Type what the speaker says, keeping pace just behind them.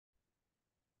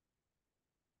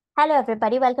Hello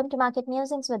everybody, welcome to Market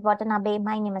Musings with Watanabe.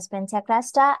 My name is Princea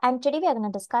Crasta and today we are going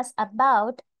to discuss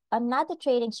about another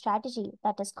trading strategy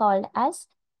that is called as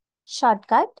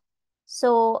shortcut.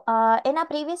 So in our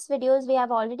previous videos, we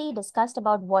have already discussed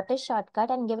about what is shortcut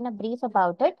and given a brief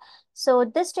about it. So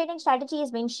this trading strategy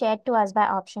is being shared to us by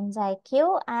Options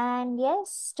IQ. And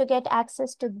yes, to get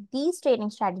access to these trading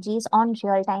strategies on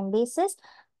real-time basis,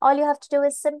 all you have to do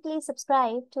is simply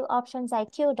subscribe to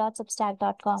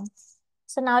optionsiq.substack.com.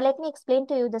 So now let me explain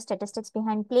to you the statistics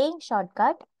behind playing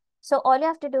shortcut. So all you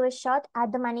have to do is short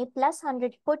at the money plus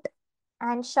 100 put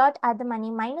and short at the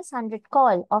money minus 100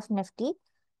 call of Nifty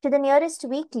to the nearest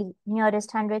weekly,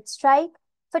 nearest 100 strike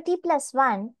for T plus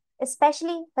 1,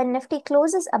 especially when Nifty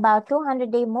closes about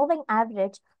 200-day moving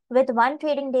average with one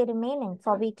trading day remaining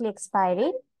for weekly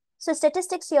expiry. So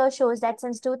statistics here shows that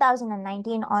since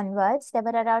 2019 onwards, there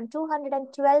were around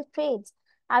 212 trades,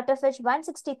 out of which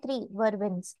 163 were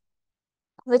wins,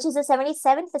 which is a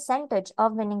 77%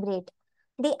 of winning rate.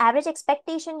 The average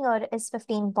expectation here is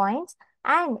 15 points.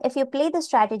 And if you play the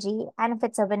strategy and if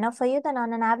it's a winner for you, then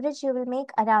on an average, you will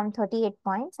make around 38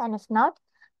 points. And if not,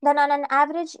 then on an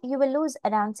average, you will lose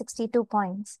around 62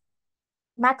 points.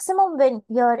 Maximum win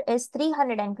here is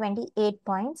 328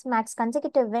 points. Max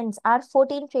consecutive wins are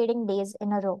 14 trading days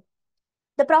in a row.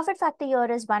 The profit factor here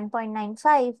is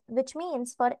 1.95, which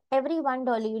means for every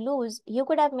 $1 you lose, you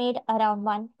could have made around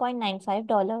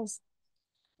 $1.95.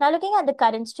 Now, looking at the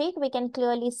current streak, we can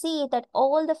clearly see that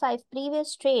all the 5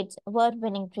 previous trades were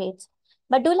winning trades.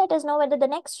 But do let us know whether the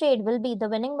next trade will be the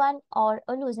winning one or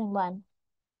a losing one.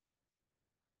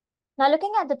 Now,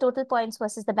 looking at the total points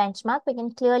versus the benchmark, we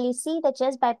can clearly see that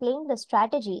just by playing the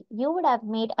strategy, you would have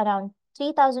made around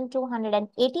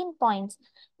 3,218 points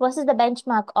versus the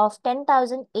benchmark of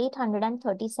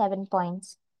 10,837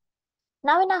 points.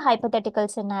 Now, in a hypothetical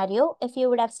scenario, if you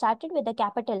would have started with a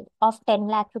capital of 10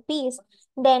 lakh rupees,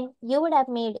 then you would have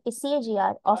made a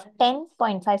CAGR of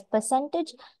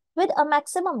 10.5% with a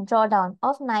maximum drawdown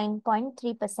of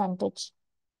 9.3%.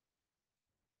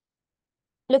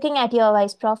 Looking at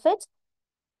year-wise profits,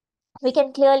 we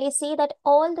can clearly see that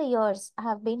all the years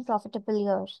have been profitable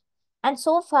years. And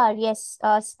so far, yes,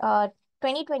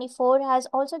 2024 has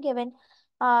also given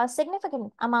a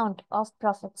significant amount of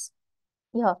profits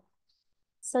here.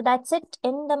 So that's it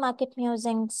in the market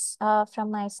musings from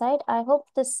my side. I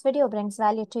hope this video brings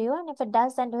value to you. And if it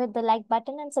does, then do hit the like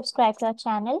button and subscribe to our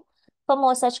channel for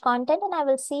more such content. And I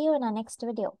will see you in our next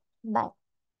video. Bye.